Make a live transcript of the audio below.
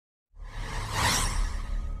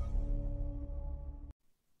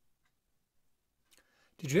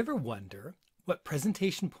Did you ever wonder what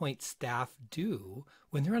Presentation Point staff do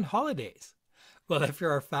when they're on holidays? Well, if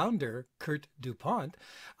you're our founder, Kurt DuPont,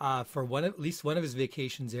 for at least one of his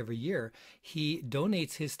vacations every year, he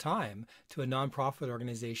donates his time to a nonprofit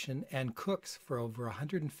organization and cooks for over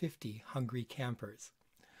 150 hungry campers.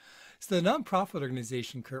 So the nonprofit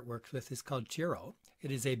organization Kurt works with is called Chiro.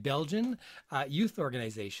 It is a Belgian youth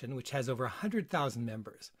organization which has over 100,000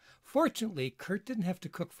 members. Fortunately, Kurt didn't have to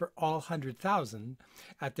cook for all 100,000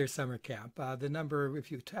 at their summer camp. The number,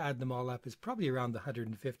 if you add them all up, is probably around the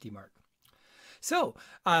 150 mark. So,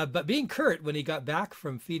 but being Kurt, when he got back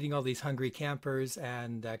from feeding all these hungry campers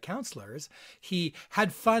and counselors, he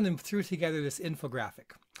had fun and threw together this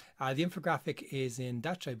infographic. The infographic is in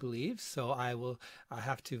Dutch, I believe, so I will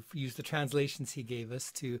have to use the translations he gave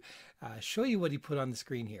us to show you what he put on the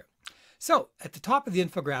screen here. So at the top of the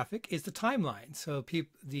infographic is the timeline. So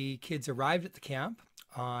the kids arrived at the camp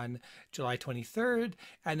on July 23rd,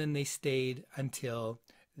 and then they stayed until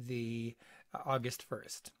the August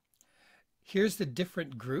 1st. Here's the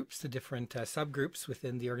different groups, the different subgroups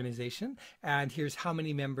within the organization, and here's how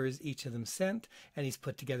many members each of them sent, and he's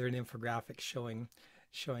put together an infographic showing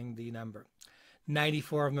the number.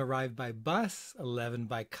 94 of them arrived by bus, 11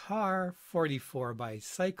 by car, 44 by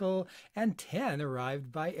cycle, and 10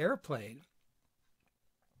 arrived by airplane.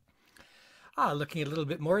 Looking at a little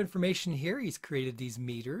bit more information here, he's created these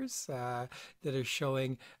meters that are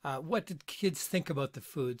showing what did kids think about the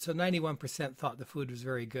food. So 91% thought the food was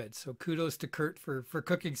very good. So kudos to Kurt for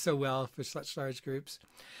cooking so well for such large groups.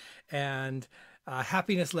 And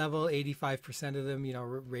happiness level, 85% of them,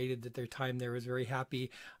 rated that their time there was very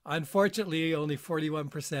happy. Unfortunately, only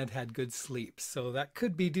 41% had good sleep. So that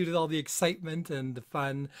could be due to all the excitement and the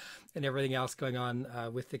fun and everything else going on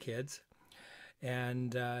with the kids.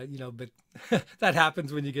 And, but that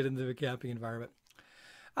happens when you get into the camping environment.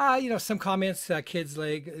 Some comments, kids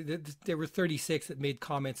like, there were 36 that made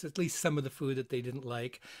comments, at least some of the food that they didn't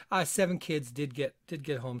like. 7 kids did get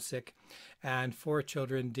homesick, and 4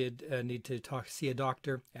 children did need to see a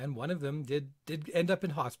doctor, and one of them did end up in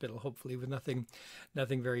hospital, hopefully with nothing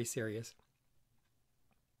very serious.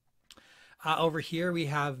 Over here we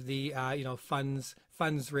have the funds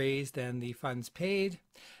raised and the funds paid.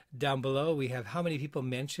 Down below we have how many people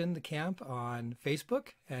mentioned the camp on Facebook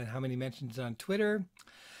and how many mentioned it on Twitter.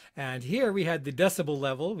 And here we had the decibel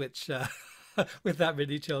level, which with that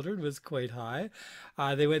many children was quite high.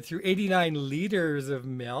 They went through 89 liters of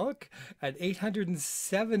milk and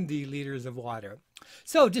 870 liters of water.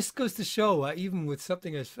 So just goes to show, even with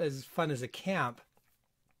something as fun as a camp,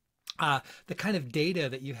 the kind of data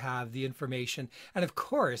that you have, the information, and of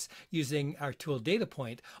course, using our tool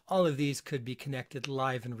DataPoint, all of these could be connected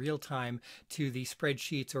live in real time to the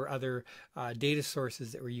spreadsheets or other data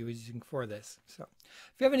sources that we're using for this. So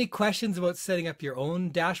if you have any questions about setting up your own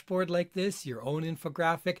dashboard like this, your own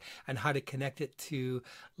infographic, and how to connect it to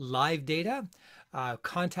live data,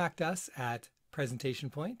 contact us at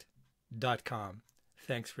PresentationPoint.com.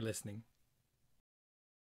 Thanks for listening.